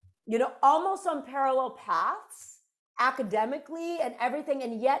almost on parallel paths academically and everything.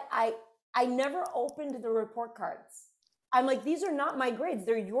 And yet I never opened the report cards. I'm like, these are not my grades.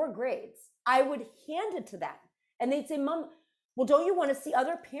 They're your grades. I would hand it to them. And they'd say, Mom, well, don't you want to see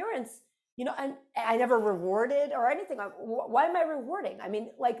other parents? And I never rewarded or anything. Why am I rewarding? I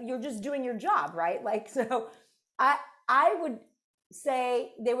mean, like, you're just doing your job, right? Like, so I would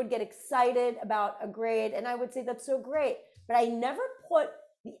say they would get excited about a grade, and I would say, that's so great. But I never put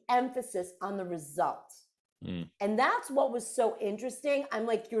the emphasis on the result. And that's what was so interesting. I'm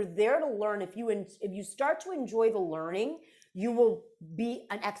like, you're there to learn. If you start to enjoy the learning, you will be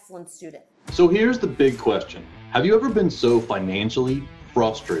an excellent student. So here's the big question. Have you ever been so financially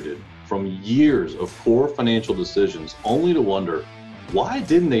frustrated from years of poor financial decisions only to wonder, why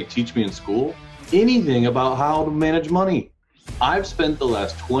didn't they teach me in school anything about how to manage money? I've spent the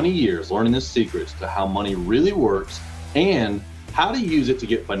last 20 years learning the secrets to how money really works and how to use it to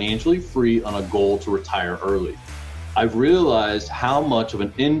get financially free on a goal to retire early. I've realized how much of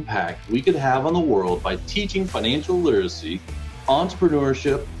an impact we could have on the world by teaching financial literacy,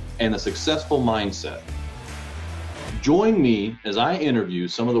 entrepreneurship, and a successful mindset. Join me as I interview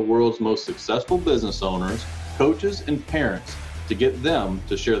some of the world's most successful business owners, coaches, and parents to get them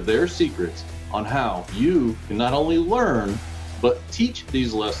to share their secrets on how you can not only learn, but teach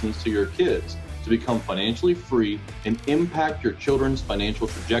these lessons to your kids to become financially free and impact your children's financial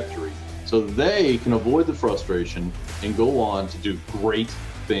trajectory so they can avoid the frustration and go on to do great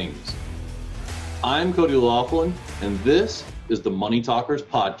things. I'm Cody Laughlin, and this is the Money Talkers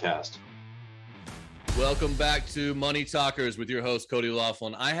Podcast. Welcome back to Money Talkers with your host, Cody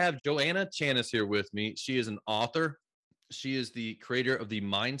Laughlin. I have Joanna Chanis here with me. She is an author. She is the creator of the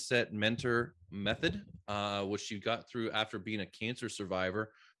Mindset Mentor Method, which she got through after being a cancer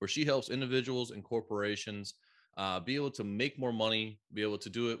survivor, where she helps individuals and corporations be able to make more money, be able to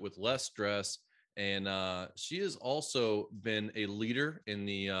do it with less stress. And she has also been a leader in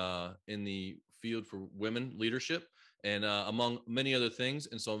the field for women leadership and among many other things.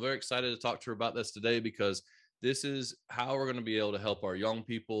 And so I'm very excited to talk to her about this today, because this is how we're going to be able to help our young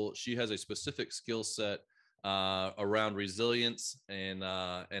people. She has a specific skill set around resilience and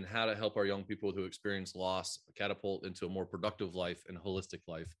how to help our young people who experience loss catapult into a more productive life and holistic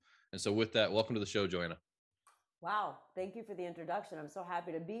life. And so with that, welcome to the show, Joanna. Wow. Thank you for the introduction. I'm so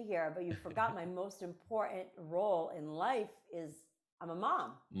happy to be here, but you forgot my most important role in life is I'm a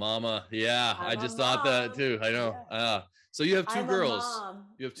mom. Mama. Yeah. I just thought that too. I know. Yeah. So you have two girls.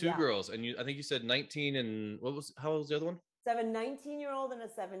 You have two girls, and I think you said 19 and how old was the other one? So I have a 19-year-old and a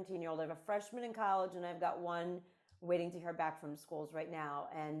 17-year-old. I have a freshman in college, and I've got one waiting to hear back from schools right now.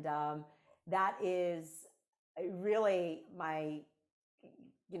 And that is really my,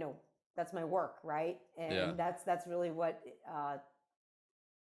 that's my work, right? And that's really what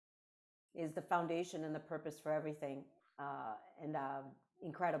is the foundation and the purpose for everything. And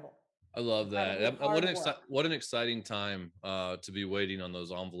incredible. I love that. What an exciting time to be waiting on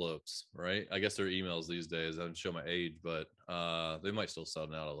those envelopes, right? I guess they're emails these days. I don't show my age, but they might still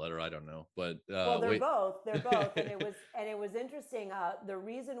send out a letter. I don't know. But well, they're both. And it was interesting. The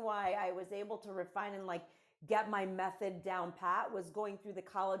reason why I was able to refine and get my method down pat was going through the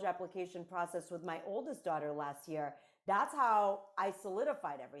college application process with my oldest daughter last year. That's how I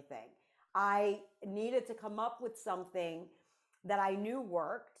solidified everything. I needed to come up with something that I knew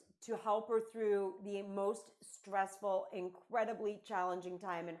worked to help her through the most stressful, incredibly challenging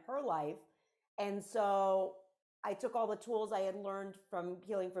time in her life. And so I took all the tools I had learned from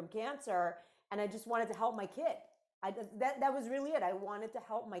healing from cancer, and I just wanted to help my kid. That was really it. I wanted to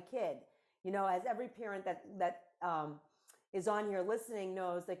help my kid. As every parent that is on here listening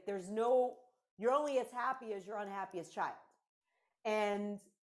knows, you're only as happy as your unhappiest child. And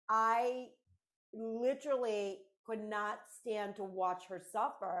I literally could not stand to watch her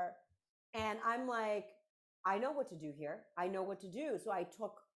suffer. And I'm like, I know what to do here. I know what to do. So I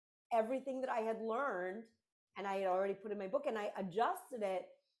took everything that I had learned and I had already put in my book, and I adjusted it,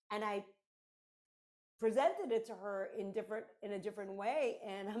 and I presented it to her in a different way.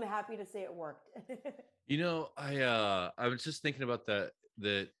 And I'm happy to say it worked. I was just thinking about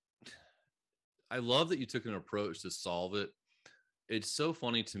that I love that you took an approach to solve it. It's so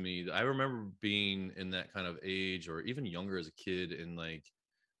funny to me. I remember being in that kind of age, or even younger as a kid, and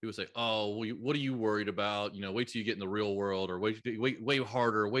people say, "Oh, well, what are you worried about? Wait till you get in the real world, or way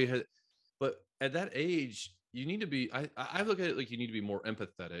harder, But at that age, you need to be. I look at it like you need to be more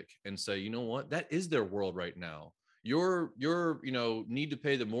empathetic and say, you know what, that is their world right now. Your need to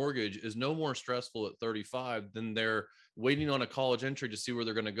pay the mortgage is no more stressful at 35 than their waiting on a college entry to see where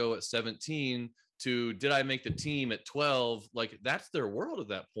they're going to go at 17 to did I make the team at 12? Like that's their world at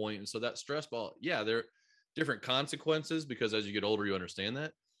that point. And so that stress ball, yeah, there are different consequences because as you get older, you understand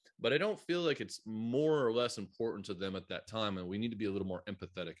that. But I don't feel like it's more or less important to them at that time. And we need to be a little more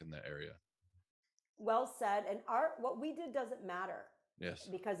empathetic in that area. Well said. And what we did doesn't matter. Yes.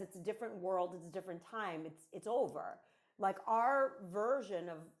 Because it's a different world, it's a different time. It's over. Like our version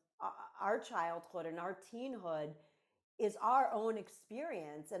of our childhood and our teenhood is our own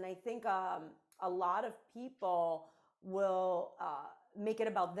experience. And I think a lot of people will make it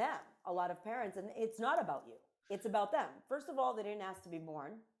about them, a lot of parents, and it's not about you. It's about them. First of all, they didn't ask to be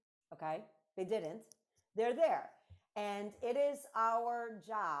born. Okay. They didn't. They're there. And it is our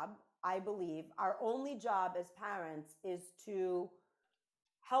job, I believe, our only job as parents is to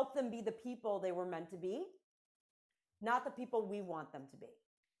help them be the people they were meant to be, not the people we want them to be.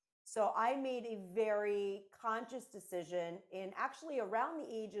 So I made a very conscious decision in actually around the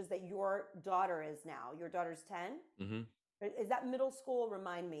ages that your daughter is now. Your daughter's 10. Mm-hmm. Is that middle school?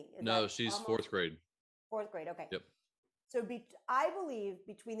 Remind me. No, she's fourth grade. Fourth grade. Okay. Yep. So I believe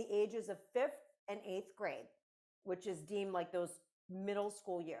between the ages of 5th and 8th grade, which is deemed like those middle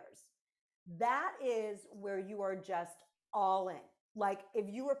school years, that is where you are just all in. Like if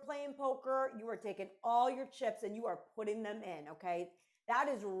you were playing poker, you are taking all your chips and you are putting them in. Okay. That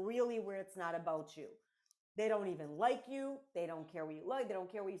is really where it's not about you. They don't even like you. They don't care what you like. They don't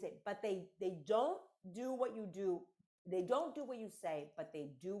care what you say, but they don't do what you do. They don't do what you say, but they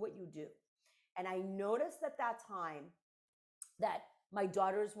do what you do. And I noticed at that time that my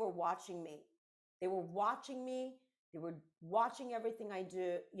daughters were watching me. They were watching me. They were watching everything I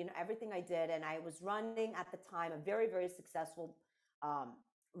do, everything I did. And I was running at the time a very, very successful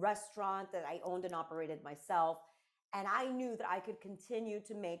restaurant that I owned and operated myself. And I knew that I could continue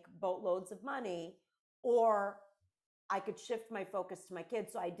to make boatloads of money, or I could shift my focus to my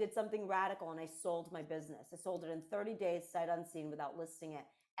kids. So I did something radical and I sold my business. I sold it in 30 days, sight unseen, without listing it.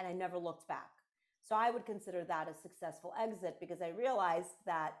 And I never looked back. So I would consider that a successful exit because I realized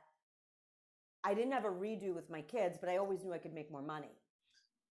that I didn't have a redo with my kids, but I always knew I could make more money.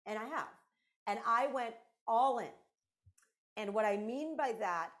 And I have. And I went all in. And what I mean by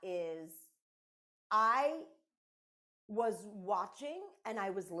that is I was watching and I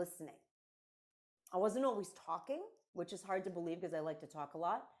was listening. I wasn't always talking, which is hard to believe because I like to talk a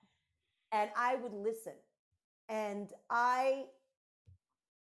lot. And I would listen. And I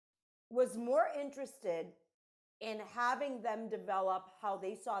was more interested in having them develop how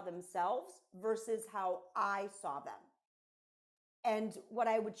they saw themselves versus how I saw them. And what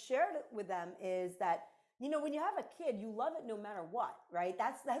I would share with them is that, when you have a kid, you love it no matter what, right?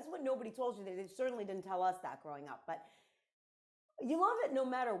 That's what nobody told you. They certainly didn't tell us that growing up, but you love it no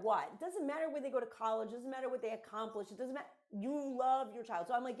matter what. It doesn't matter where they go to college. It doesn't matter what they accomplish. It doesn't matter. You love your child.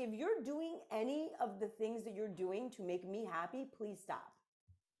 So I'm like, if you're doing any of the things that you're doing to make me happy, please stop.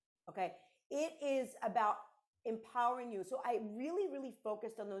 Okay. It is about empowering you. So I really, really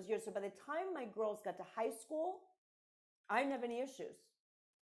focused on those years. So by the time my girls got to high school, I didn't have any issues.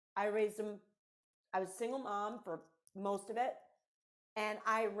 I raised them. I was a single mom for most of it. And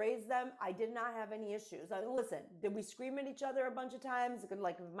I raised them. I did not have any issues. Listen, did we scream at each other a bunch of times?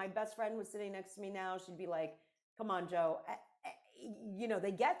 Like if my best friend was sitting next to me now, she'd be like, come on, Joe.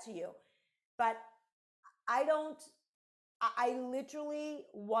 They get to you. But I literally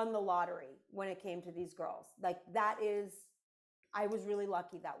won the lottery when it came to these girls. Like I was really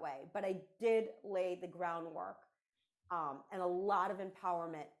lucky that way. But I did lay the groundwork and a lot of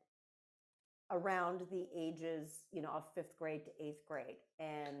empowerment around the ages, of 5th grade to 8th grade.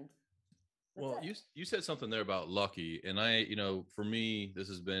 And well, you said something there about lucky. And I, for me, this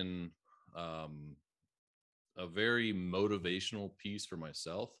has been a very motivational piece for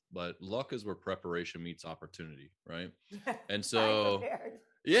myself, but luck is where preparation meets opportunity. Right. And so,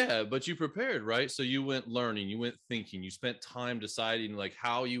 yeah, but you prepared, right? So you went learning, you went thinking, you spent time deciding like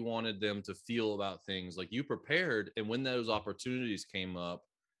how you wanted them to feel about things. Like you prepared. And when those opportunities came up,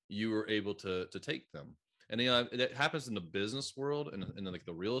 you were able to take them. And it happens in the business world and in like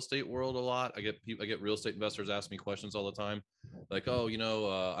the real estate world a lot. I get real estate investors ask me questions all the time, like, oh,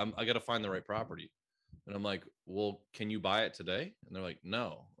 I got to find the right property, and I'm like, well, can you buy it today? And they're like,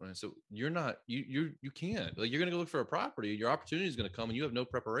 no. And so you can't. Like, you're gonna go look for a property. Your opportunity is gonna come, and you have no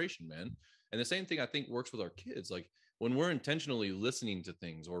preparation, man. And the same thing I think works with our kids. Like when we're intentionally listening to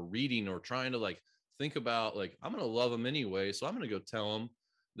things or reading or trying to like think about like I'm gonna love them anyway, so I'm gonna go tell them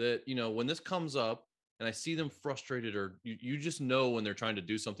that, when this comes up and I see them frustrated or you just know when they're trying to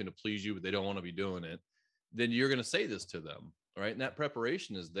do something to please you, but they don't want to be doing it, then you're going to say this to them. Right. And that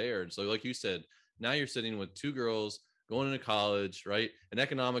preparation is there. And so like you said, now you're sitting with 2 girls going into college, right? An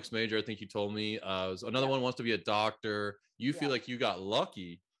economics major, I think you told me. Another one wants to be a doctor. You feel like you got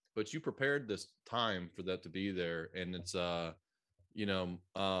lucky, but you prepared this time for that to be there. And it's, you know,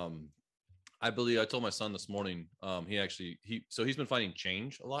 I believe I told my son this morning, he's been finding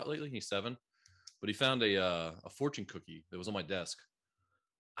change a lot lately. He's 7, but he found a fortune cookie that was on my desk.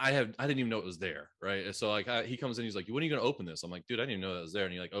 I didn't even know it was there, right? So like he comes in, he's like, "When are you gonna open this?" I'm like, "Dude, I didn't even know that was there."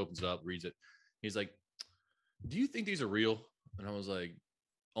 And he like opens it up, reads it. He's like, "Do you think these are real?" And I was like,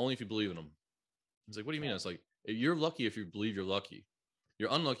 "Only if you believe in them." He's like, "What do you mean?" I was like, "You're lucky if you believe you're lucky.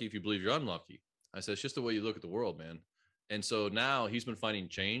 You're unlucky if you believe you're unlucky." I said, "It's just the way you look at the world, man." And so now he's been finding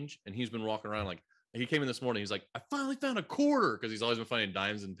change, and he's been walking around like, he came in this morning. He's like, "I finally found a quarter," because he's always been finding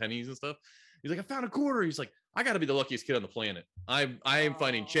dimes and pennies and stuff. He's like, "I found a quarter." He's like, "I got to be the luckiest kid on the planet. I am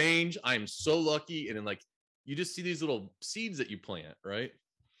finding change. I am so lucky." And then like, you just see these little seeds that you plant, right?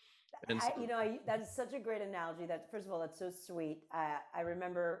 And that is such a great analogy. That, first of all, that's so sweet. I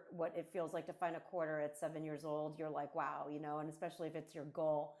remember what it feels like to find a quarter at 7 years old. You're like, wow, and especially if it's your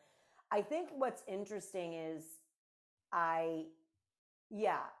goal. I think what's interesting is I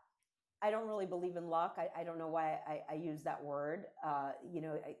don't really believe in luck. I don't know why I use that word.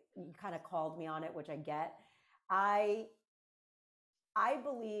 You kind of called me on it, which I get. I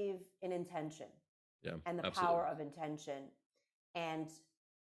believe in intention and the power of intention and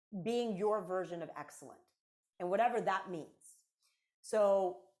being your version of excellent and whatever that means.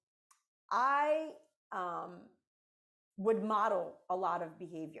 So I would model a lot of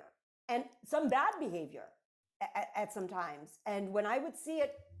behavior and some bad behavior at some times. And when I would see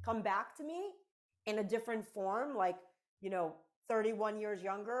it come back to me in a different form, like, 31 years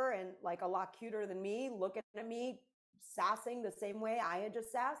younger and like a lot cuter than me, looking at me, sassing the same way I had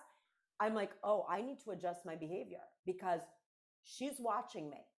just sassed, I'm like, oh, I need to adjust my behavior because she's watching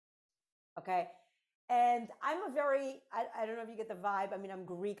me. Okay. And I'm I don't know if you get the vibe. I mean, I'm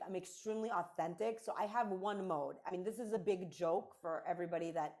Greek. I'm extremely authentic. So I have one mode. I mean, this is a big joke for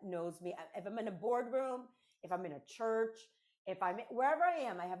everybody that knows me. If I'm in a boardroom, if I'm in a church, if I'm wherever I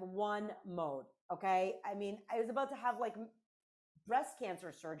am, I have one mode. Okay. I mean, I was about to have like breast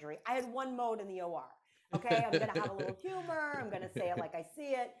cancer surgery. I had one mode in the OR. Okay. I'm going to have a little humor. I'm going to say it like I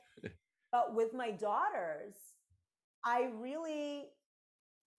see it. But with my daughters, I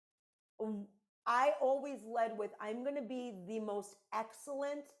always led with, I'm going to be the most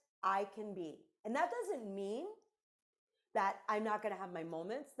excellent I can be. And that doesn't mean that I'm not going to have my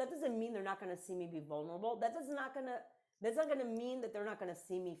moments. That doesn't mean they're not going to see me be vulnerable. That's not going to mean that they're not going to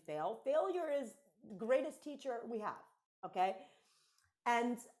see me fail. Failure is the greatest teacher we have. Okay.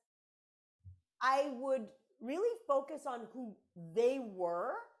 And I would really focus on who they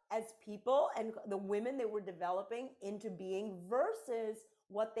were as people and the women they were developing into being versus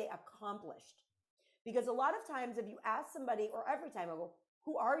what they accomplished. Because a lot of times if you ask somebody, or every time I go,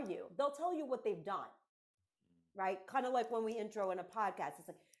 who are you? They'll tell you what they've done, right? Kind of like when we intro in a podcast, it's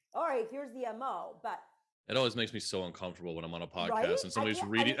like, all right, here's the MO, but it always makes me so uncomfortable when I'm on a podcast right? and somebody's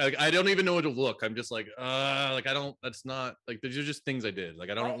reading. I don't even know where to look. I'm just like, that's not like, there's just things I did. Like,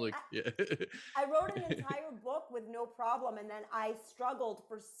 I don't right? like, I wrote an entire book with no problem. And then I struggled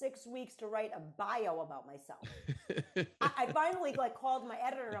for 6 weeks to write a bio about myself. I finally like called my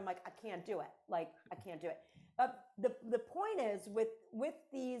editor and I'm like, I can't do it. Like, I can't do it. The point is with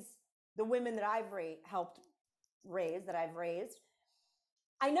the women that I've helped raise, that I've raised,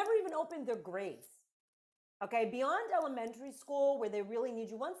 I never even opened their grades. Okay, beyond elementary school where they really need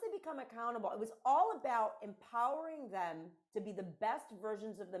you, once they become accountable, it was all about empowering them to be the best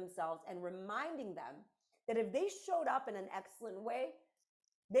versions of themselves and reminding them that if they showed up in an excellent way,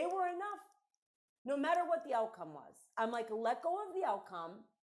 they were enough, no matter what the outcome was. I'm like, let go of the outcome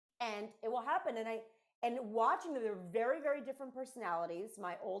and it will happen. And watching them, they're very, very different personalities.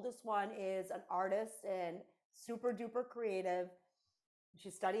 My oldest one is an artist and super duper creative.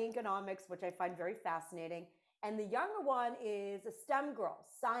 She's studying economics, which I find very fascinating. And the younger one is a STEM girl,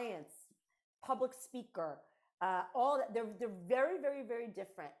 science, public speaker, all that. They're very, very, very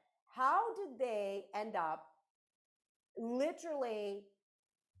different. How did they end up literally,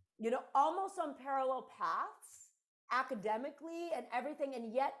 almost on parallel paths academically and everything?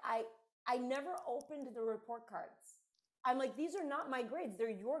 And yet I never opened the report cards. I'm like, these are not my grades. They're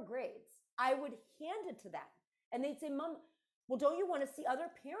your grades. I would hand it to them. And they'd say, Mom, well, don't you want to see other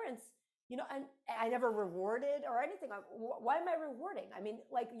parents? And I never rewarded or anything. Why am I rewarding? I mean,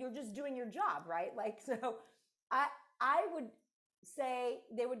 like, you're just doing your job, right? Like, so I would say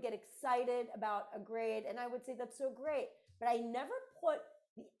they would get excited about a grade and I would say, that's so great. But I never put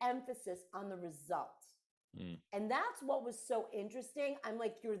the emphasis on the result. Mm. And that's what was so interesting. I'm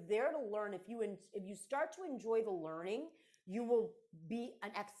like, you're there to learn. If you start to enjoy the learning, you will be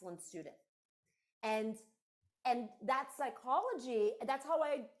an excellent student. And that psychology, that's how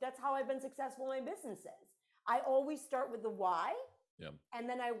I've been successful in my businesses. I always start with the why, and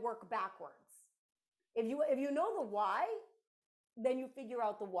then I work backwards. If you know the why, then you figure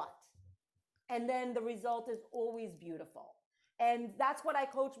out the what. And then the result is always beautiful. And that's what I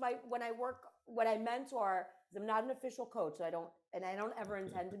coach when I mentor, because I'm not an official coach, so I don't ever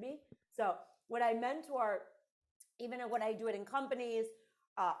intend to be. So when I mentor, even when I do it in companies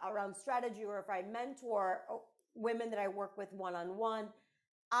around strategy, or if I mentor women that I work with one-on-one,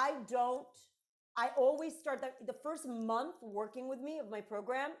 I always start the first month working with me of my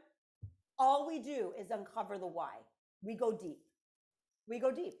program, all we do is uncover the why. We go deep.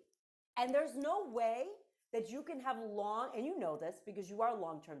 And there's no way that you can have and you know this because you are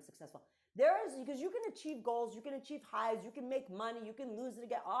long-term successful. Because you can achieve goals, you can achieve highs, you can make money, you can lose it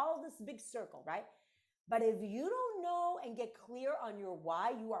again, all this big circle, right? But if you don't know and get clear on your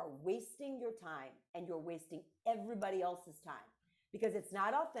why, you are wasting your time and you're wasting everybody else's time because it's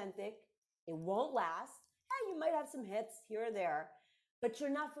not authentic. It won't last. Hey, you might have some hits here or there, but you're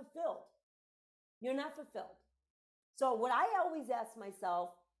not fulfilled. You're not fulfilled. So what I always ask myself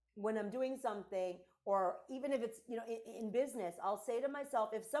when I'm doing something, or even if it's, in business, I'll say to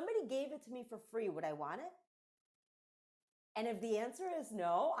myself, if somebody gave it to me for free, would I want it? And if the answer is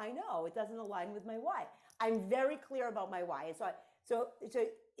no, I know it doesn't align with my why. I'm very clear about my why. So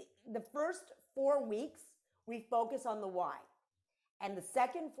the first 4 weeks, we focus on the why. And the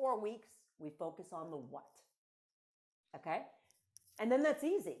second 4 weeks, we focus on the what. Okay? And then that's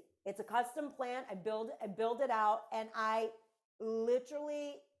easy. It's a custom plan. I build it out, and I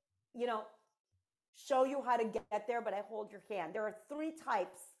literally, show you how to get there, but I hold your hand. There are 3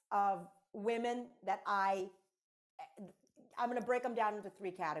 types of women that I'm going to break them down into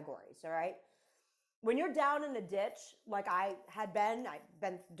 3 categories. All right. When you're down in a ditch, like I've been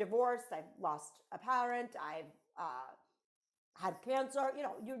divorced, I've lost a parent, I've had cancer,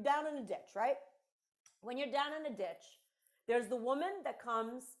 you're down in a ditch, right? When you're down in a ditch, there's the woman that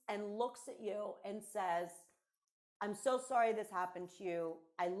comes and looks at you and says, I'm so sorry this happened to you.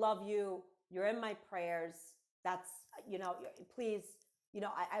 I love you. You're in my prayers. That's, please,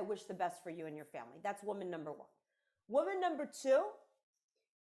 I wish the best for you and your family. That's woman number 1. Woman number 2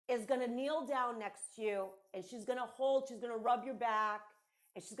 is going to kneel down next to you, and she's going to rub your back,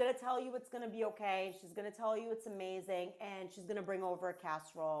 and she's going to tell you it's going to be okay. She's going to tell you it's amazing, and she's going to bring over a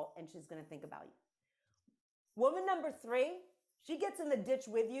casserole, and she's going to think about you. Woman number 3, she gets in the ditch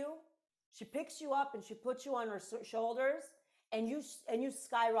with you. She picks you up and she puts you on her shoulders, and you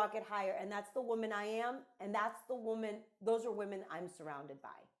skyrocket higher. And that's the woman I am. And those are women I'm surrounded by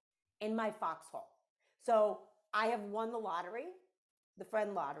in my foxhole. So I have won the lottery, the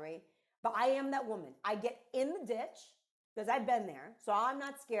friend lottery, but I am that woman. I get in the ditch because I've been there. So I'm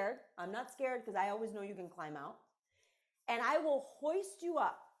not scared. I'm not scared because I always know you can climb out. And I will hoist you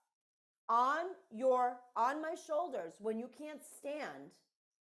up on my shoulders when you can't stand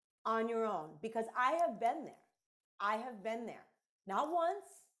on your own, because I have been there. I have been there. Not once,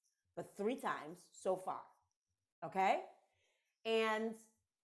 but 3 times so far. Okay? And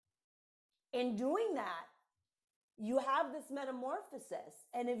in doing that, you have this metamorphosis.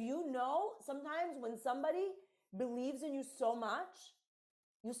 And if sometimes when somebody believes in you so much,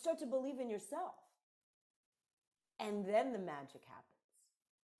 you start to believe in yourself. And then the magic happens.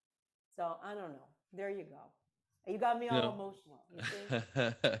 So I don't know. There you go. You got me all emotional. You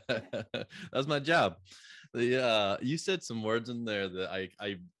see? That's my job. You said some words in there that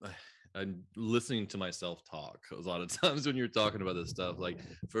I'm listening to myself talk a lot of times when you're talking about this stuff. Like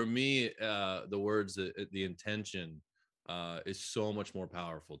for me, the words, the intention is so much more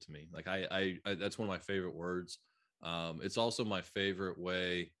powerful to me. Like I that's one of my favorite words. It's also my favorite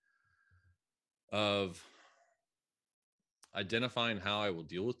way of identifying how I will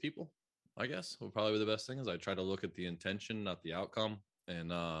deal with people. I guess would probably be the best thing is I try to look at the intention, not the outcome.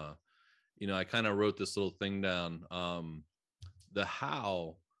 And, I kind of wrote this little thing down. The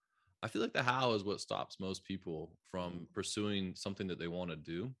how, I feel like the how is what stops most people from pursuing something that they want to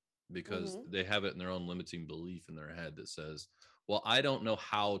do, because they have it in their own limiting belief in their head that says, well, I don't know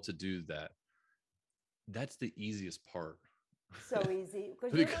how to do that. That's the easiest part. So easy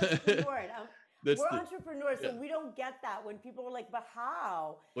because you're an entrepreneur. We're entrepreneurs, so we don't get that when people are like, but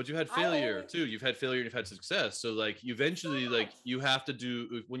how? But you had failure too. You've had failure and you've had success. So like eventually, like you have to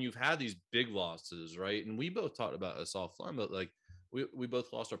do, when you've had these big losses, right? And we both talked about this offline, but like we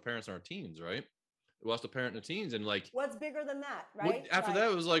both lost our parents in our teens, right? lost a parent in the teens, and like, What's bigger than that, right? after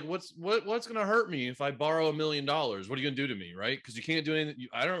that, it was like, what's going to hurt me if I borrow $1 million? What are you going to do to me, right? Because you can't do anything.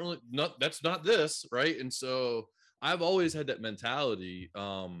 I don't really. Not that's not this, right? And so I've always had that mentality.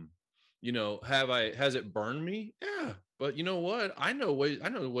 Has it burned me? Yeah, but you know what? I know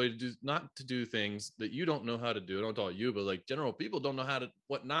the way to do, not to do things that you don't know how to do. I don't talk you, but like general people don't know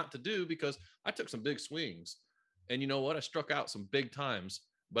what not to do, because I took some big swings, and you know what? I struck out some big times,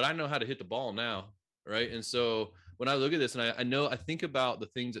 but I know how to hit the ball now, right? And so when I look at this, and I think about the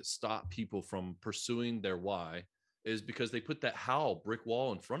things that stop people from pursuing their why, is because they put that brick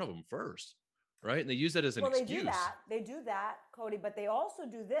wall in front of them first, right? And they use that as an excuse. They do that, Cody, but they also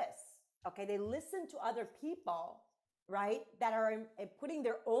do this. Okay, they listen to other people, right, that are putting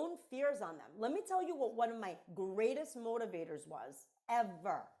their own fears on them. Let me tell you what one of my greatest motivators was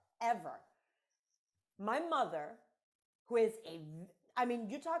ever. My mother, who is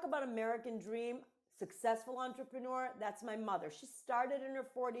you talk about American dream, successful entrepreneur, that's my mother. She started in her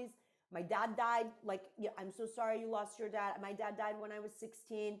 40s. My dad died. I'm so sorry you lost your dad. My dad died when I was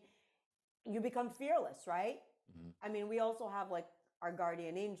 16. You become fearless, right? Mm-hmm. We also have our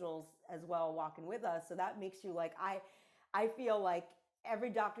guardian angels as well walking with us. So that makes you I feel like every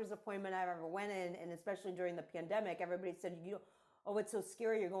doctor's appointment I've ever went in, and especially during the pandemic, everybody said, oh, it's so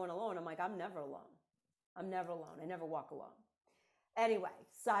scary you're going alone. I'm like, I'm never alone. I never walk alone. Anyway,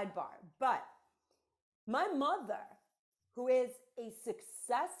 sidebar. But my mother, who is a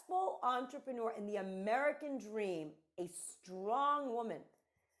successful entrepreneur in the American dream, a strong woman,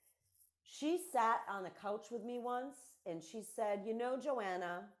 she sat on the couch with me once and she said,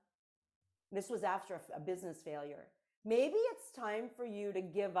 Joanna, this was after a business failure, maybe it's time for you to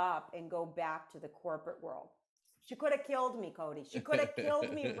give up and go back to the corporate world. She could have killed me, Cody. She could have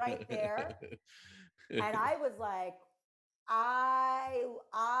killed me right there. And I was like, I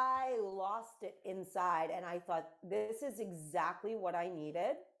lost it inside. And I thought, this is exactly what I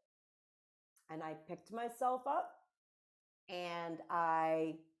needed. And I picked myself up and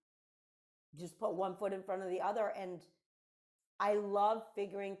I just put one foot in front of the other. And I love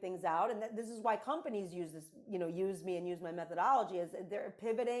figuring things out. And this is why companies use this, use me and use my methodology, is they're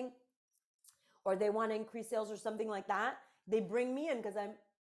pivoting or they want to increase sales or something like that. They bring me in because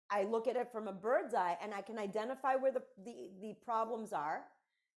I look at it from a bird's eye and I can identify where the problems are,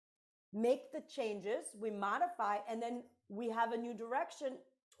 make the changes, we modify, and then we have a new direction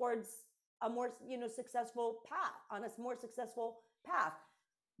towards a more, successful path, on a more successful path,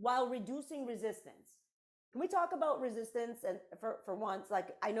 while reducing resistance. Can we talk about resistance? And for once,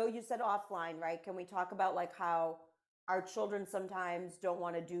 I know you said offline, right? Can we talk about how our children sometimes don't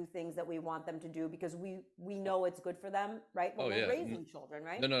want to do things that we want them to do because we know it's good for them, right? Well, we're raising children,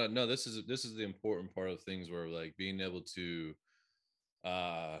 right? No. This is the important part of things, where being able to,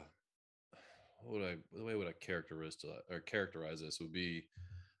 the way would I characterize this would be,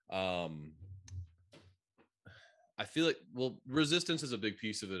 I feel like, resistance is a big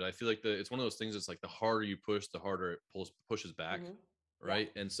piece of it. I feel like it's one of those things that's the harder you push, the harder it pushes back. Mm-hmm.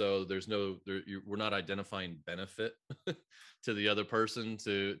 Right. Yeah. And so we're not identifying benefit to the other person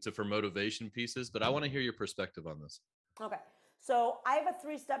for motivation pieces, but I want to hear your perspective on this. Okay. So I have a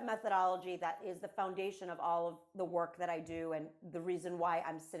 3-step methodology that is the foundation of all of the work that I do and the reason why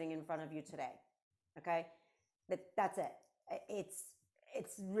I'm sitting in front of you today. Okay. That's it. It's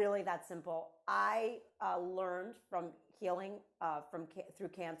really that simple. I learned from healing through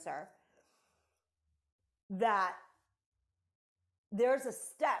cancer that there's a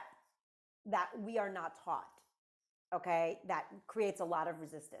step that we are not taught, okay, that creates a lot of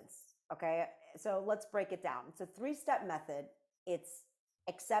resistance, okay? So let's break it down. It's a 3-step method. It's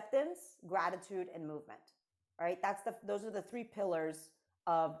acceptance, gratitude, and movement, all right? Those are the 3 pillars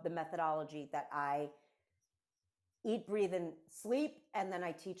of the methodology that I eat, breathe, and sleep, and then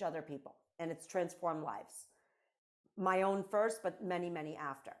I teach other people, and it's transformed lives. My own first, but many, many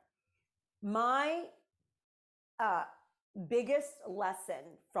after. My biggest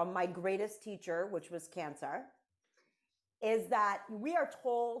lesson from my greatest teacher, which was cancer, is that we are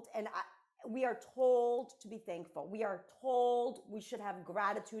told to be thankful. We are told we should have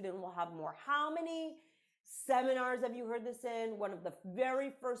gratitude and we'll have more. How many seminars have you heard this in? One of the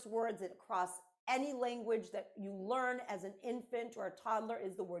very first words across any language that you learn as an infant or a toddler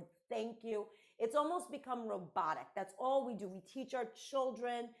is the word thank you. It's almost become robotic. That's all we do. We teach our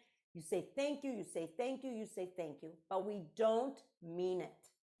children. You say thank you, you say thank you, you say thank you, but we don't mean it.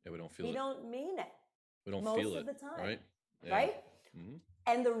 Yeah, we don't feel it. We don't mean it. We don't feel it. Most of the time. Right? Yeah. Right? Mm-hmm.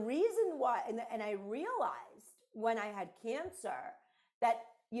 And the reason why, and I realized when I had cancer that,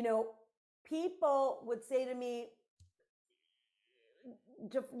 people would say to me,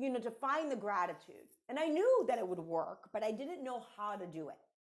 to find the gratitude. And I knew that it would work, but I didn't know how to do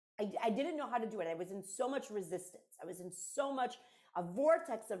it. I didn't know how to do it. I was in so much resistance. I was in so much a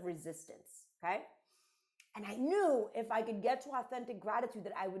vortex of resistance. Okay. And I knew if I could get to authentic gratitude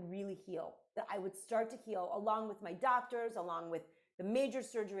that I would really heal, that I would start to heal along with my doctors, along with the major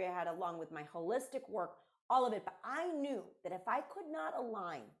surgery I had, along with my holistic work, all of it. But I knew that if I could not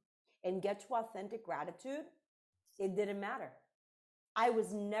align and get to authentic gratitude, it didn't matter. I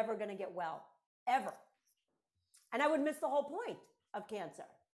was never going to get well, ever. And I would miss the whole point of cancer,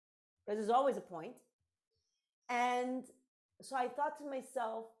 because there's always a point. And so I thought to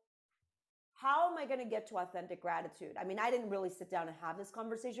myself, how am I going to get to authentic gratitude? I mean, I didn't really sit down and have this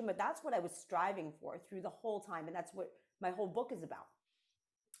conversation, but that's what I was striving for through the whole time. And that's what my whole book is about.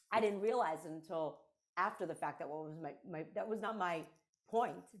 I didn't realize until after the fact that that was not my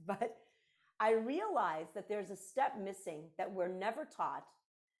point, but I realized that there's a step missing that we're never taught,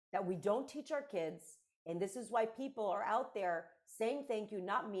 that we don't teach our kids. And this is why people are out there saying thank you,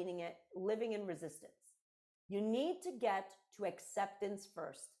 not meaning it, living in resistance. You need to get to acceptance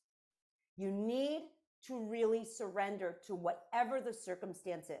first. You need to really surrender to whatever the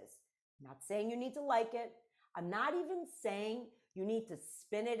circumstance is. I'm not saying you need to like it. I'm not even saying you need to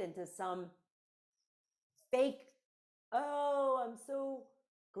spin it into some fake, oh, I'm so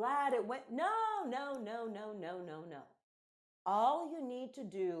glad it went. No. All you need to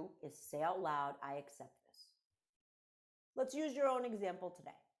do is say out loud, I accept this. Let's use your own example today.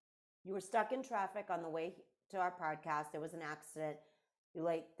 You were stuck in traffic on the way to our podcast. There was an accident. You're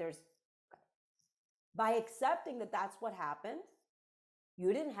late. By accepting that that's what happened,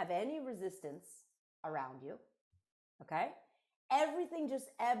 you didn't have any resistance around you. Okay? Everything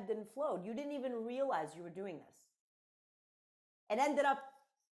just ebbed and flowed. You didn't even realize you were doing this. It ended up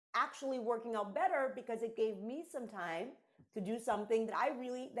actually working out better because it gave me some time to do something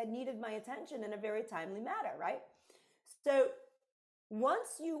that needed my attention in a very timely manner, right? So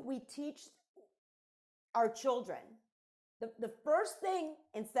once we teach our children, the first thing,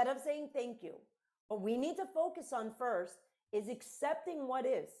 instead of saying thank you, what we need to focus on first is accepting what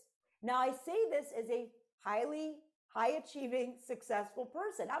is. Now, I say this as a high achieving, successful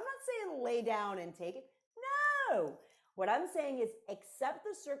person. I'm not saying lay down and take it. No. What I'm saying is accept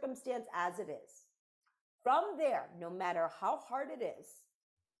the circumstance as it is. From there, no matter how hard it is,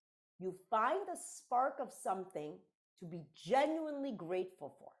 you find a spark of something to be genuinely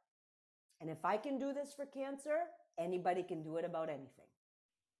grateful for. And if I can do this for cancer, anybody can do it about anything.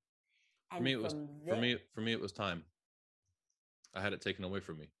 And for me, it was time. I had it taken away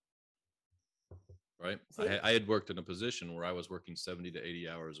from me. Right. I had worked in a position where I was working 70 to 80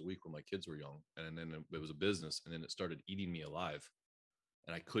 hours a week when my kids were young. And then it was a business, and then it started eating me alive,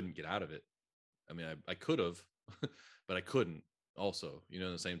 and I couldn't get out of it. I mean, I could have, but I couldn't also,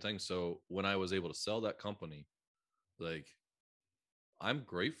 the same thing. So when I was able to sell that company, like, I'm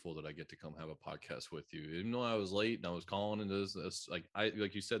grateful that I get to come have a podcast with you, even though I was late and I was calling and this,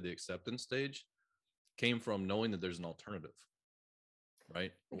 like you said, the acceptance stage came from knowing that there's an alternative.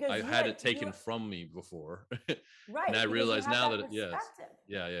 Right. Because I've had it taken from me before. Right. And I realize now that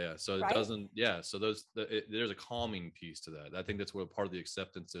Yeah. So it doesn't. Yeah. So there's a calming piece to that. I think that's what part of the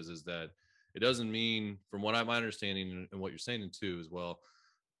acceptance is that it doesn't mean, from what my understanding and what you're saying too, as well,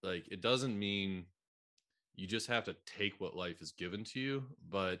 like, it doesn't mean you just have to take what life has given to you,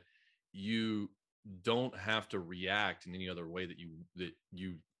 but you don't have to react in any other way that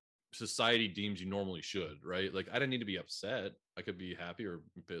you society deems you normally should, right? Like, I didn't need to be upset. I could be happy or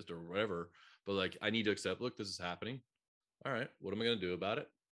pissed or whatever, but like, I need to accept, look, this is happening. All right, what am I going to do about it?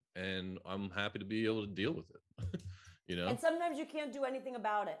 And I'm happy to be able to deal with it. And sometimes you can't do anything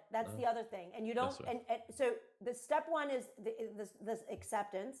about it. That's the other thing. And you don't, and so the step one is this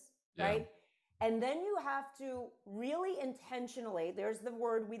acceptance, right? And then you have to really intentionally, there's the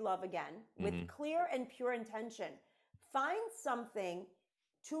word we love again, with clear and pure intention, find something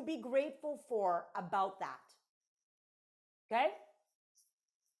to be grateful for about that. Okay?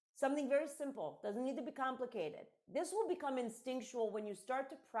 Something very simple. Doesn't need to be complicated. This will become instinctual when you start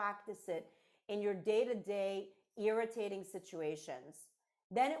to practice it in your day-to-day irritating situations.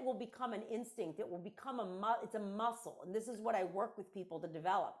 Then it will become an instinct. It will become it's a muscle. And this is what I work with people to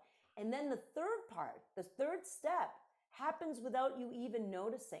develop. And then the third step happens without you even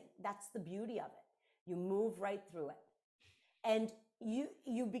noticing. That's the beauty of it. You move right through it. And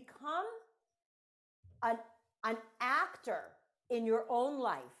you become an actor in your own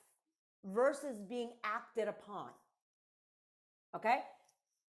life versus being acted upon. Okay?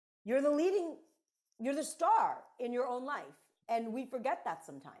 You're the star in your own life. And we forget that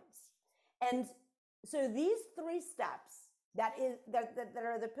sometimes. And so these 3 steps that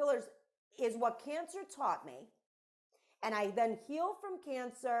are the pillars, is what cancer taught me. And I then heal from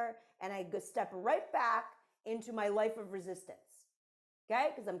cancer and I step right back into my life of resistance. Okay?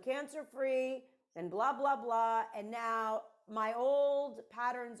 Because I'm cancer free and blah, blah, blah. And now my old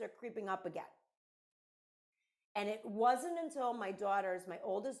patterns are creeping up again. And it wasn't until my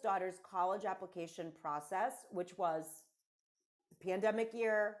oldest daughter's college application process, which was the pandemic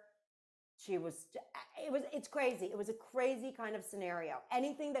year. It's crazy. It was a crazy kind of scenario.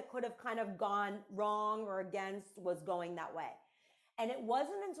 Anything that could have kind of gone wrong or against was going that way. And it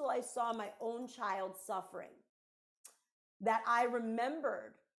wasn't until I saw my own child suffering that I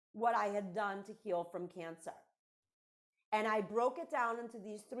remembered what I had done to heal from cancer. And I broke it down into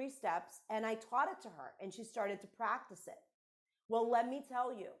these 3 steps and I taught it to her and she started to practice it. Well, let me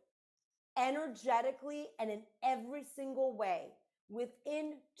tell you, energetically and in every single way,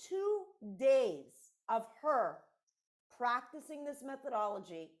 within 2 days of her practicing this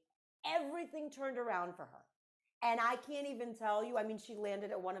methodology, everything turned around for her. And I can't even tell you, I mean, she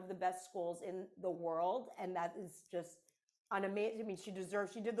landed at one of the best schools in the world. And that is just amazing. I mean, she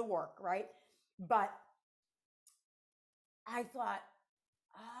did the work, right? But I thought,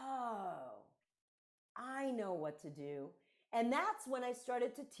 oh, I know what to do. And that's when I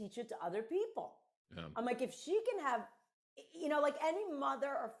started to teach it to other people. Yeah. I'm like, if she can have, like any mother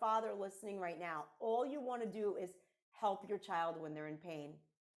or father listening right now, all you want to do is help your child when they're in pain,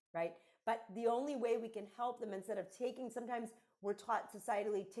 right? But the only way we can help them, instead of sometimes we're taught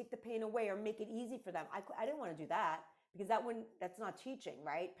societally, take the pain away or make it easy for them. I didn't want to do that because that's not teaching,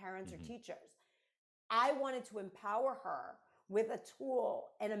 right? Parents are teachers. I wanted to empower her with a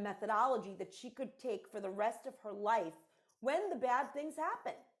tool and a methodology that she could take for the rest of her life when the bad things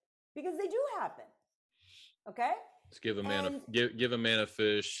happen, because they do happen. Okay? Just give a man a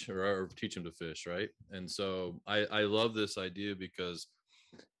fish or teach him to fish, right? And so I love this idea because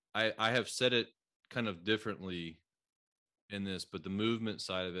I have said it kind of differently in this, but the movement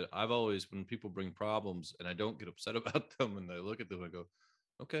side of it, I've always, when people bring problems and I don't get upset about them and I look at them and I go,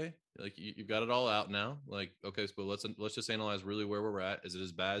 okay, like you got it all out now. Like, okay, so let's just analyze really where we're at. Is it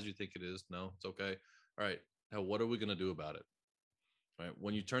as bad as you think it is? No, it's okay. All right. Now, what are we going to do about it? Right.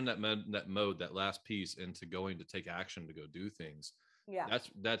 When you turn that last piece into going to take action, to go do things. Yeah.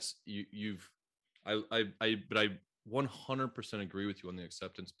 But I 100% agree with you on the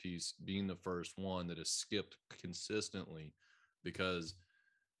acceptance piece being the first one that is skipped consistently, because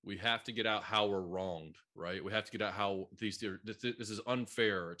we have to get out how we're wronged, right? We have to get out how this is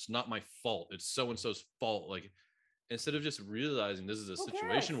unfair. It's not my fault. It's so-and-so's fault. Like, instead of just realizing this is a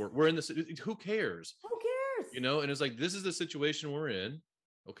situation we're in this, who cares? Who cares? And it's like, this is the situation we're in.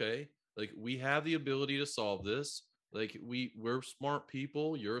 Okay. Like, we have the ability to solve this. Like, we're smart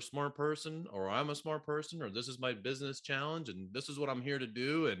people. You're a smart person, or I'm a smart person, or this is my business challenge and this is what I'm here to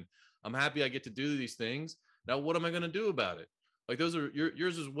do. And I'm happy I get to do these things. Now, what am I going to do about it? Like,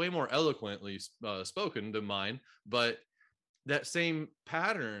 yours is way more eloquently spoken than mine, but that same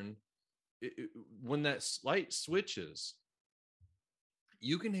pattern, when that light switches,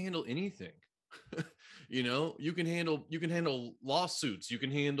 you can handle anything. You can handle lawsuits. You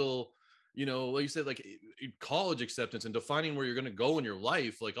can handle, like you said, like college acceptance and defining where you're going to go in your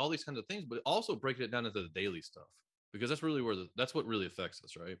life, like all these kinds of things, but also breaking it down into the daily stuff, because that's really that's what really affects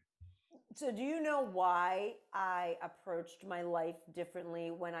us, right? So do you know why I approached my life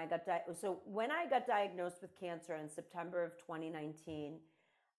differently when I got when I got diagnosed with cancer in September of 2019,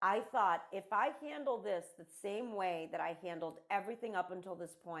 I thought, if I handle this the same way that I handled everything up until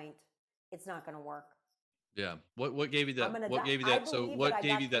this point, it's not going to work. Yeah. What gave you that? What gave you that? So what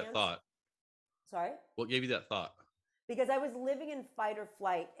gave you that thought? Sorry? What gave you that thought? Because I was living in fight or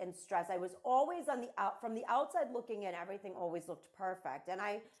flight and stress. I was always from the outside looking in, everything always looked perfect. And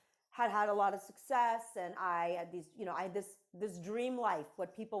I had a lot of success, and I had I had this dream life,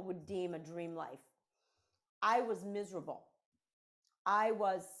 what people would deem a dream life. I was miserable. I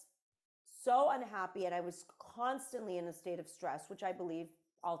was so unhappy, and I was constantly in a state of stress, which I believe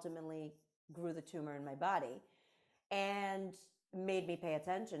ultimately grew the tumor in my body and made me pay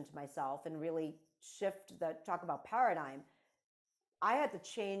attention to myself and really talk about paradigm. I had to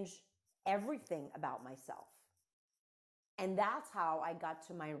change everything about myself. And that's how I got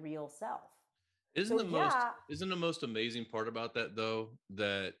to my real self. Isn't the most amazing part about that, though,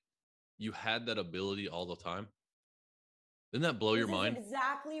 that you had that ability all the time? Didn't that blow your mind?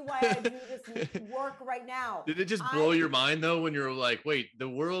 Exactly why I do this work right now. Did it just blow your mind, though, when you're like, wait, the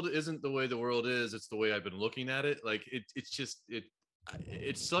world isn't the way the world is. It's the way I've been looking at it. Like,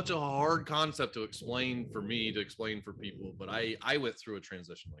 it's such a hard concept to explain for me, to explain for people. But I went through a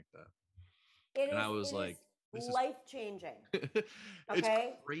transition like that. I was like, life-changing. It's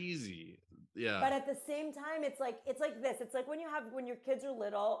crazy. Yeah. But at the same time, it's like this. It's like when your kids are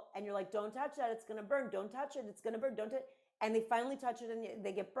little and you're like, don't touch that, it's gonna burn. Don't touch it, it's gonna burn. Don't touch. And they finally touch it and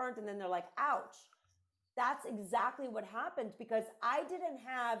they get burnt, and then they're like, ouch. That's exactly what happened, because I didn't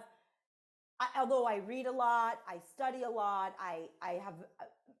have. Although I read a lot, I study a lot, I have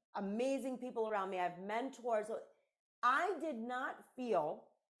amazing people around me. I have mentors. I did not feel,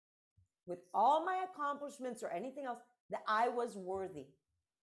 with all my accomplishments or anything else, that I was worthy.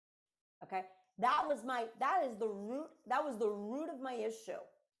 Okay, that was the root of my issue.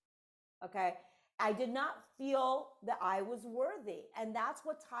 Okay, I did not feel that I was worthy, and that's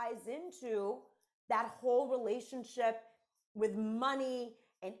what ties into that whole relationship with money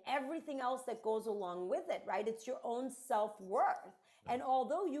and everything else that goes along with it, right? It's your own self-worth. And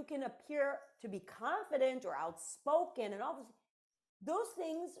although you can appear to be confident or outspoken and all this, those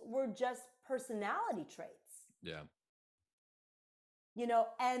things were just personality traits. Yeah.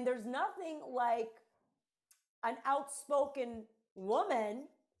 And there's nothing like an outspoken woman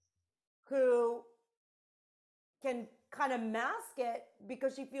who can kind of mask it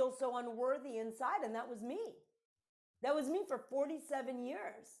because she feels so unworthy inside. And that was me. That was me for 47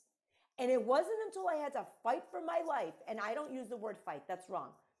 years. And it wasn't until I had to fight for my life, and I don't use the word fight, that's wrong.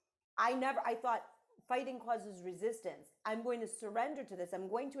 I thought fighting causes resistance. I'm going to surrender to this. I'm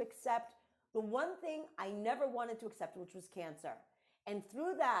going to accept the one thing I never wanted to accept, which was cancer. And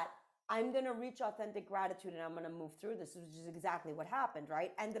through that, I'm going to reach authentic gratitude, and I'm going to move through this, which is exactly what happened,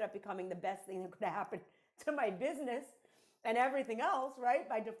 right? Ended up becoming the best thing that could happen to my business and everything else, right?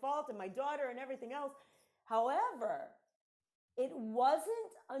 By default, and my daughter and everything else. However, it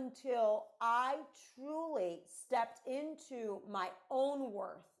wasn't until I truly stepped into my own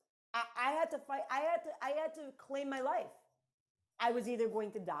worth. I had to fight. I had to claim my life. I was either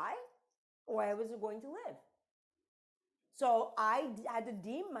going to die or I was going to live. So I had to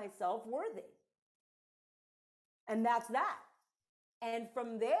deem myself worthy. And that's that. And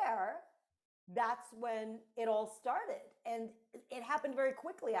from there, that's when it all started. And it happened very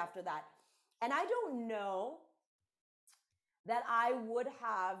quickly after that. And I don't know that I would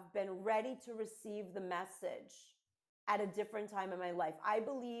have been ready to receive the message at a different time in my life. I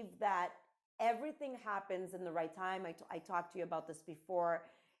believe that everything happens in the right time. I talked to you about this before,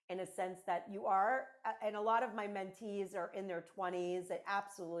 in a sense that you are, and a lot of my mentees are in their 20s.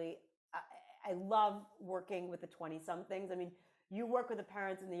 I love working with the 20-somethings. I mean, you work with the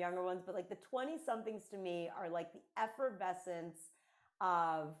parents and the younger ones, but like the 20-somethings to me are like the effervescence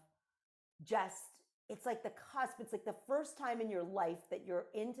of just, it's like the cusp. It's like the first time in your life that you're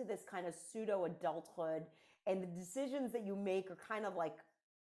into this kind of pseudo adulthood, and the decisions that you make are kind of like,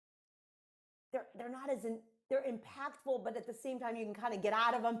 they're not as they're impactful, but at the same time you can kind of get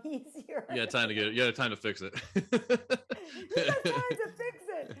out of them easier. You got time to fix it. You got time to fix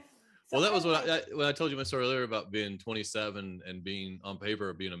it. So well, that was when I told you my story earlier about being 27 and being on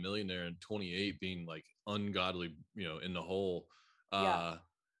paper being a millionaire, and 28 being like ungodly, in the hole. Yeah.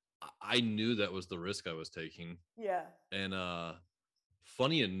 I knew that was the risk I was taking. Yeah. And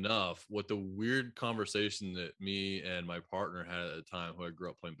funny enough, what the weird conversation that me and my partner had at the time, who I grew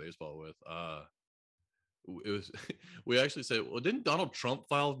up playing baseball with, it was, we actually said, well, didn't Donald Trump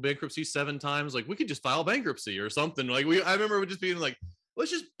file bankruptcy 7 times? Like, we could just file bankruptcy or something. Like, I remember just being like,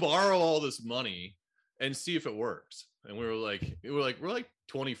 let's just borrow all this money and see if it works. And we're like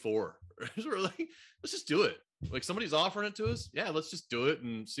 24. So we're like, let's just do it. Like, somebody's offering it to us. Yeah, let's just do it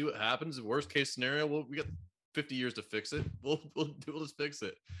and see what happens. The worst case scenario, we got 50 years to fix it. We'll just fix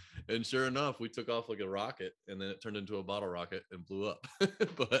it. And sure enough, we took off like a rocket, and then it turned into a bottle rocket and blew up.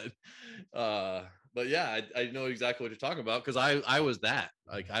 But yeah, I know exactly what you're talking about, because I was that.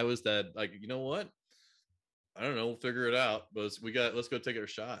 Like, I was that, like, you know what? I don't know, we'll figure it out. But let's go take it a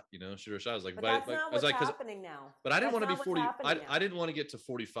shot, shoot our shot. I was like, but that's not what's happening now. But I didn't want to be 40. I didn't want to get to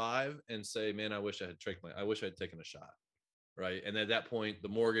 45 and say, man, I wish I had taken a shot. Right. And at that point, the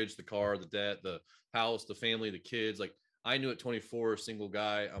mortgage, the car, the debt, the house, the family, the kids, like, I knew at 24, single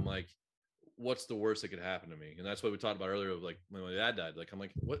guy, I'm like, what's the worst that could happen to me? And that's what we talked about earlier, of like, when my dad died, like, I'm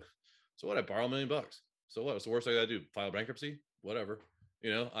like, what? So what? I borrow $1 million. So what? What's the worst thing I do? File bankruptcy? Whatever.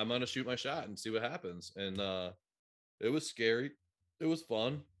 I'm going to shoot my shot and see what happens. And it was scary. It was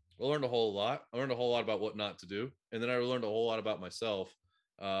fun. I learned a whole lot. I learned a whole lot about what not to do. And then I learned a whole lot about myself,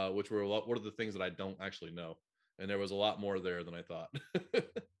 which were what are the things that I don't actually know. And there was a lot more there than I thought.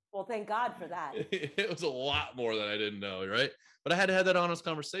 Well, thank God for that. It was a lot more that I didn't know, right? But I had to have that honest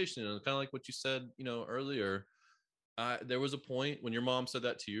conversation. And kind of like what you said, earlier, there was a point when your mom said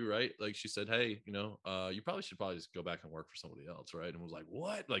that to you, right? Like, she said, hey, you probably should just go back and work for somebody else, right? And was like,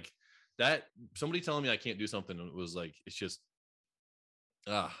 what? Like, that, somebody telling me I can't do something, it was like, it's just,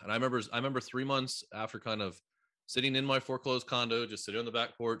 And I remember 3 months after kind of sitting in my foreclosed condo, just sitting on the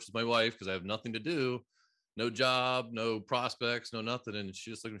back porch with my wife because I have nothing to do, no job, no prospects, no nothing. And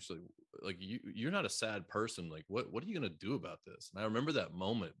she just looked at me, she's like you're not a sad person. Like, what are you gonna do about this? And I remember that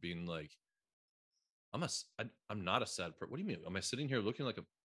moment being like, I'm not a sad person. What do you mean? Am I sitting here looking like a?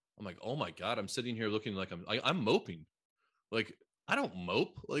 I'm like, oh my god, I'm sitting here looking like I'm moping. Like, I don't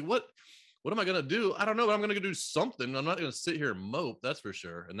mope. Like, what am I gonna do? I don't know, but I'm gonna do something. I'm not gonna sit here and mope, that's for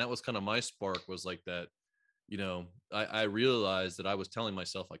sure. And that was kind of my spark, was like that, I realized that I was telling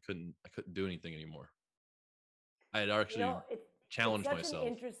myself I couldn't do anything anymore. I had actually challenged such myself. an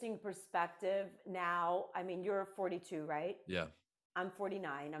interesting perspective now. I mean, you're 42, right? Yeah. I'm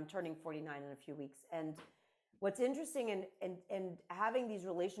 49. I'm turning 49 in a few weeks. And what's interesting in having these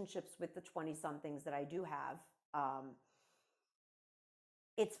relationships with the 20 somethings that I do have,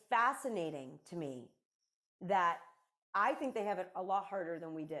 it's fascinating to me that I think they have it a lot harder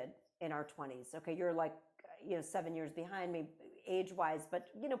than we did in our 20s. Okay, you're like, 7 years behind me age-wise, but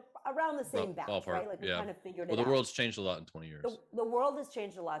around the same batch, right? Like we kind of figured it out. Well, the world's changed a lot in 20 years. The world has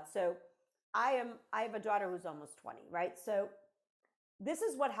changed a lot. So I have a daughter who's almost 20, right? So this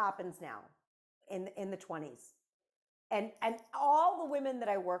is what happens now in the 20s. And all the women that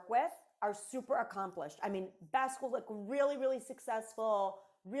I work with are super accomplished. I mean, best school, like really, really successful,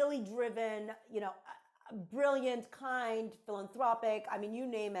 really driven, brilliant, kind, philanthropic. I mean, you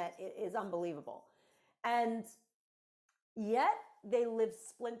name it, it is unbelievable. And yet they live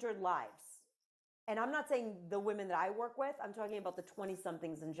splintered lives. And I'm not saying the women that I work with, I'm talking about the 20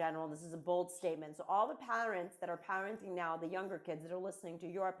 somethings in general. This is a bold statement. So all the parents that are parenting now, the younger kids that are listening to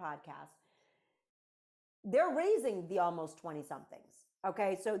your podcast, they're raising the almost 20 somethings.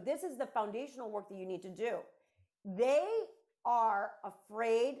 Okay. So this is the foundational work that you need to do. They are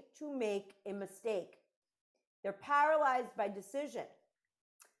afraid to make a mistake. They're paralyzed by decision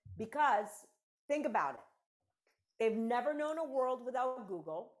because think about it. They've never known a world without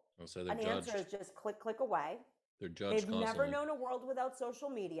Google. So an judged. Answer is just click away. They're judged They've constantly. never known a world without social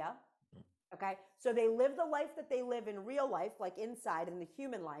media. Okay. So they live the life that they live in real life, like inside in the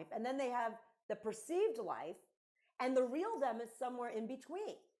human life. And then they have the perceived life, and the real them is somewhere in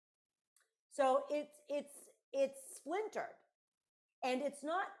between. So it's splintered. And it's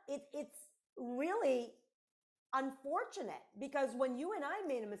really unfortunate because when you and I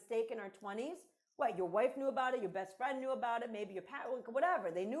made a mistake in our 20s, what, your wife knew about it, your best friend knew about it, maybe your parent, whatever,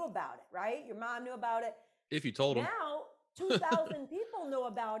 they knew about it, right? Your mom knew about it. If you told them. Now, 2,000 people know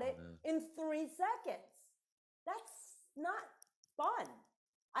about it in 3 seconds. That's not fun.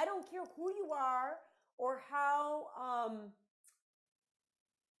 I don't care who you are or how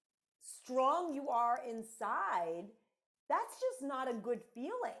strong you are inside. That's just not a good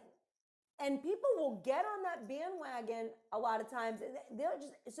feeling. And people will get on that bandwagon a lot of times.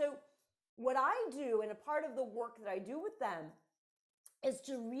 So what I do, and a part of the work that I do with them, is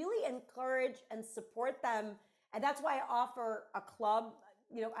to really encourage and support them. And that's why I offer a club.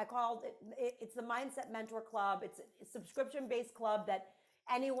 I called it's the Mindset Mentor Club. It's a subscription-based club that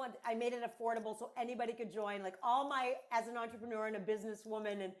I made it affordable so anybody could join. Like as an entrepreneur and a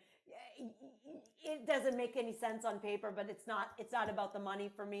businesswoman, and it doesn't make any sense on paper, but it's not about the money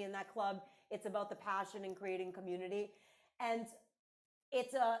for me in that club. It's about the passion and creating community. And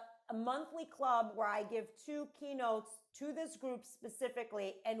it's a monthly club where I give 2 keynotes to this group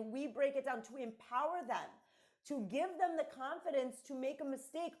specifically, and we break it down to empower them, to give them the confidence to make a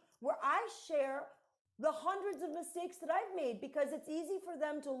mistake, where I share the hundreds of mistakes that I've made, because it's easy for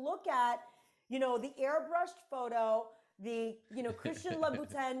them to look at, the airbrushed photo, the, Christian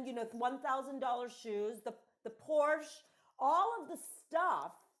Louboutin, $1,000 shoes, the Porsche, all of the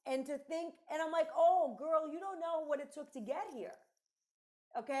stuff, and to think, and I'm like, oh girl, you don't know what it took to get here.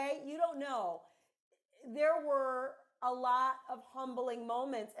 Okay. You don't know. There were a lot of humbling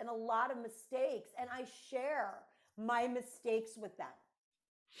moments and a lot of mistakes, and I share my mistakes with them.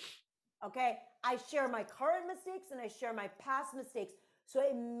 Okay. I share my current mistakes and I share my past mistakes. So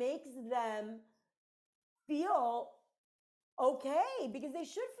it makes them feel okay, because they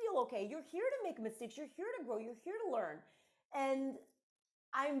should feel okay. You're here to make mistakes. You're here to grow. You're here to learn. And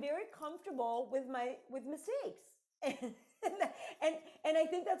I'm very comfortable with mistakes. And I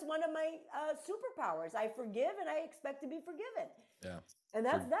think that's one of my superpowers. I forgive and I expect to be forgiven. Yeah. And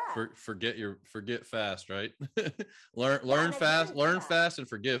that's that. Forget fast, right? learn fast and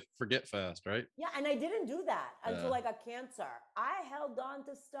forget fast, right? Yeah. And I didn't do that until I got cancer. I held on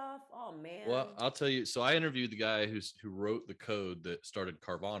to stuff. Oh man. Well, I'll tell you. So I interviewed the guy who wrote the code that started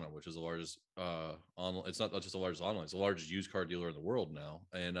Carvana, which is the largest online. It's not just the largest online. It's the largest used car dealer in the world now.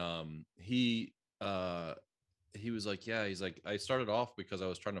 And he he was like, yeah, he's like, I started off because I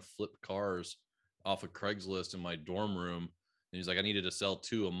was trying to flip cars off of Craigslist in my dorm room. And he's like, I needed to sell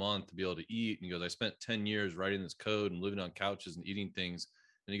 2 a month to be able to eat. And he goes, I spent 10 years writing this code and living on couches and eating things.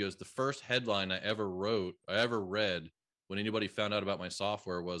 And he goes, the first headline I ever read when anybody found out about my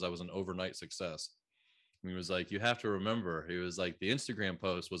software was I was an overnight success. And he was like, you have to remember, he was like, the Instagram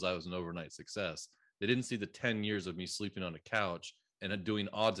post was I was an overnight success. They didn't see the 10 years of me sleeping on a couch and doing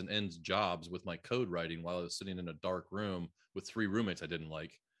odds and ends jobs with my code writing while I was sitting in a dark room with 3 roommates I didn't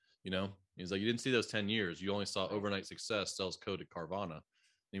like. You know, he's like, you didn't see those 10 years. You only saw overnight success, sells code at Carvana. And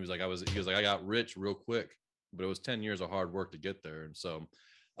he was like, I got rich real quick, but it was 10 years of hard work to get there. And so,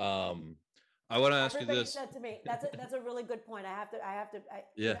 I want to ask you this. Said to me, that's a really good point.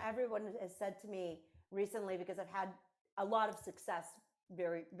 Yeah. Everyone has said to me recently, because I've had a lot of success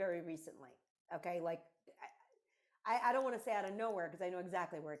very, very recently. Okay. Like I don't want to say out of nowhere because I know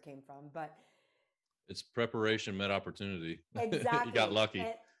exactly where it came from, but it's preparation met opportunity. Exactly. You got lucky.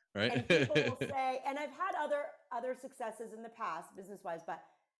 Right. And people will say, and I've had other successes in the past business-wise, but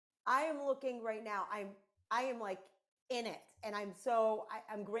I am looking right now. I am like in it, and I'm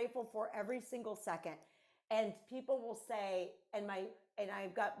grateful for every single second. And people will say, and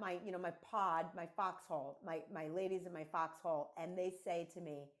I've got my pod, my foxhole, my ladies in my foxhole, and they say to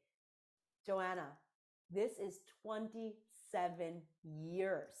me, Joanna, this is 27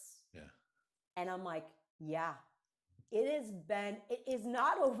 years. Yeah. And I'm like, yeah. It is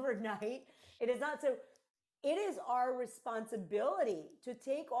not overnight. It is not. So it is our responsibility to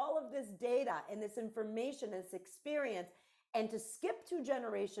take all of this data and this information, this experience, and to skip 2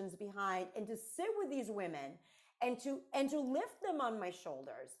 generations behind and to sit with these women and to lift them on my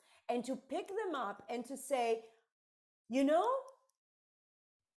shoulders and to pick them up and to say, you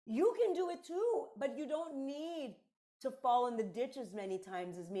can do it too, but you don't need to fall in the ditch as many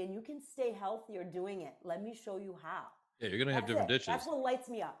times as me, and you can stay healthier doing it. Let me show you how. Yeah, you're going to have different ditches. That's what lights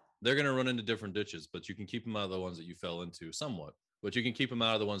me up. They're going to run into different ditches, but you can keep them out of the ones that you fell into somewhat, but you can keep them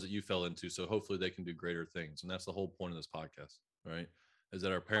out of the ones that you fell into. So hopefully they can do greater things. And that's the whole point of this podcast, right? Is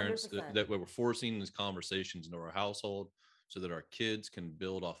that our parents, that we're forcing these conversations into our household so that our kids can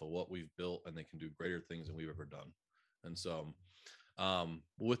build off of what we've built and they can do greater things than we've ever done. And so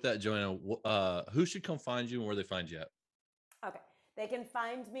with that, Joanna, who should come find you and where they find you at? Okay. They can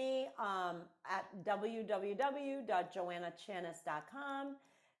find me at www.joannachanis.com.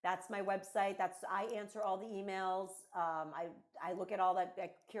 That's my website. I answer all the emails. I look at all that, I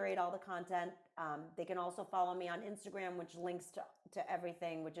curate all the content. They can also follow me on Instagram, which links to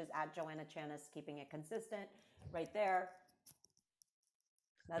everything, which is at Joanna Chanis, keeping it consistent right there.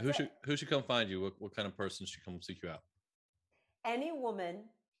 Who should come find you? What kind of person should come seek you out? Any woman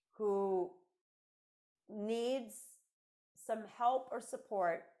who needs some help or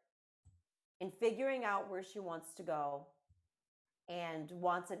support in figuring out where she wants to go and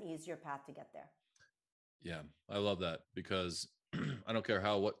wants an easier path to get there. Yeah, I love that, because I don't care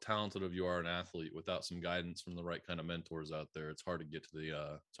what talented of you are an athlete, without some guidance from the right kind of mentors out there, it's hard to get to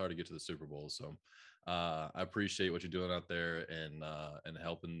the Super Bowl. So I appreciate what you're doing out there and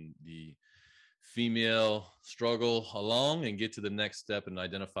helping the female struggle along and get to the next step and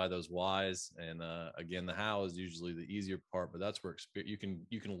identify those whys. And again, the how is usually the easier part, but that's where you can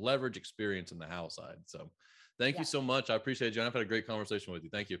leverage experience in the how side. So thank you so much. I appreciate it, John. I've had a great conversation with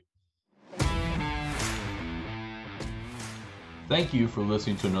you. Thank you. Thank you for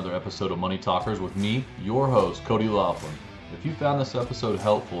listening to another episode of Money Talkers with me, your host, Cody Laughlin. If you found this episode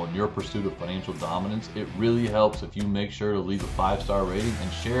helpful in your pursuit of financial dominance, it really helps if you make sure to leave a 5-star rating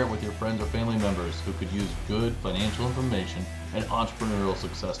and share it with your friends or family members who could use good financial information and entrepreneurial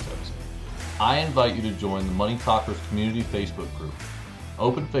success tips. I invite you to join the Money Talkers community Facebook group.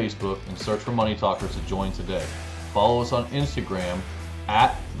 Open Facebook and search for Money Talkers to join today. Follow us on Instagram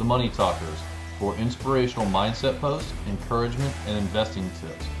at The Money Talkers for inspirational mindset posts, encouragement, and investing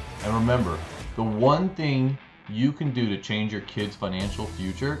tips. And remember, the one thing you can do to change your kids' financial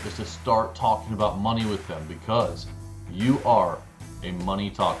future is to start talking about money with them, because you are a money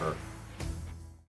talker